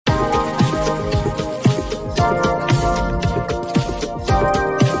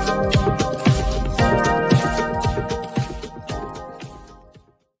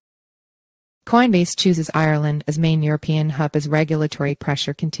Coinbase chooses Ireland as main European hub as regulatory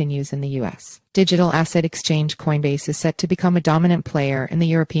pressure continues in the US. Digital asset exchange Coinbase is set to become a dominant player in the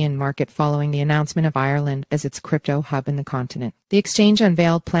European market following the announcement of Ireland as its crypto hub in the continent. The exchange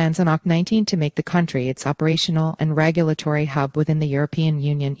unveiled plans on October 19 to make the country its operational and regulatory hub within the European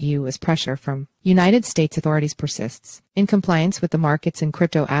Union (EU) as pressure from United States authorities persists. In compliance with the Markets in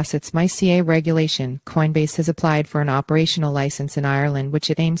Crypto Assets MiCA regulation, Coinbase has applied for an operational license in Ireland, which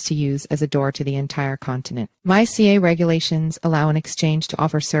it aims to use as a door to the entire continent. MiCA regulations allow an exchange to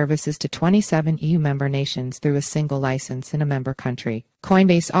offer services to 27 EU member nations through a single license in a member country.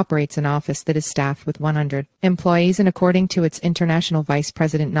 Coinbase operates an office that is staffed with 100 employees, and according to its international vice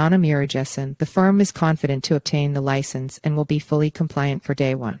president Nana Murajasan, the firm is confident to obtain the license and will be fully compliant for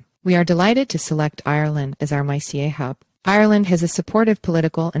day one. We are delighted to select Ireland as our MiCA hub. Ireland has a supportive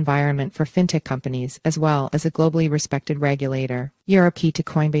political environment for fintech companies, as well as a globally respected regulator. Europe key to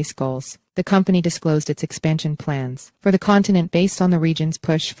Coinbase goals. The company disclosed its expansion plans for the continent based on the region's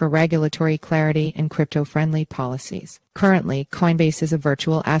push for regulatory clarity and crypto-friendly policies. Currently, Coinbase is a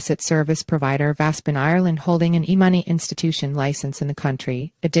virtual asset service provider VASP in Ireland, holding an e-money institution license in the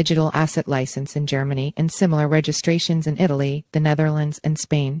country, a digital asset license in Germany, and similar registrations in Italy, the Netherlands, and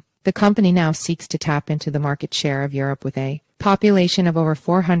Spain. The company now seeks to tap into the market share of Europe with a population of over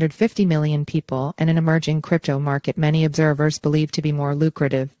 450 million people and an emerging crypto market many observers believe to be more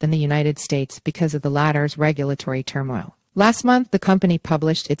lucrative than the United States because of the latter's regulatory turmoil. Last month, the company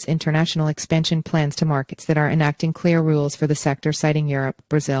published its international expansion plans to markets that are enacting clear rules for the sector, citing Europe,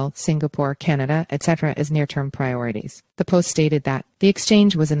 Brazil, Singapore, Canada, etc. as near-term priorities. The post stated that the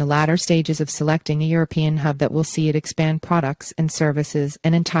exchange was in the latter stages of selecting a European hub that will see it expand products and services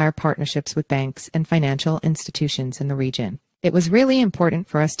and entire partnerships with banks and financial institutions in the region. It was really important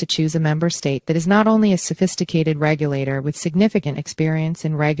for us to choose a member state that is not only a sophisticated regulator with significant experience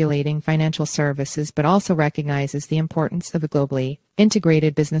in regulating financial services, but also recognizes the importance of a globally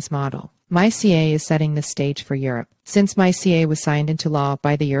integrated business model. MiCA is setting the stage for Europe. Since MiCA was signed into law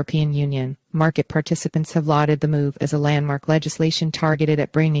by the European Union, market participants have lauded the move as a landmark legislation targeted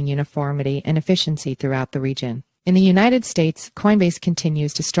at bringing uniformity and efficiency throughout the region. In the United States, Coinbase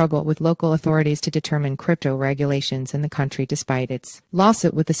continues to struggle with local authorities to determine crypto regulations in the country despite its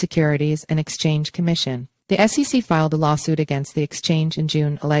lawsuit with the Securities and Exchange Commission. The SEC filed a lawsuit against the exchange in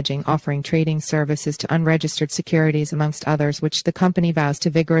June, alleging offering trading services to unregistered securities amongst others, which the company vows to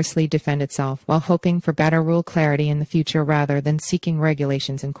vigorously defend itself while hoping for better rule clarity in the future rather than seeking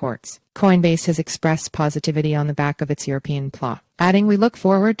regulations in courts. Coinbase has expressed positivity on the back of its European plot, adding, "We look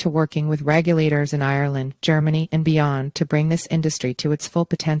forward to working with regulators in Ireland, Germany, and beyond to bring this industry to its full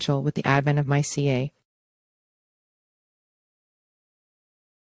potential with the advent of MiCA."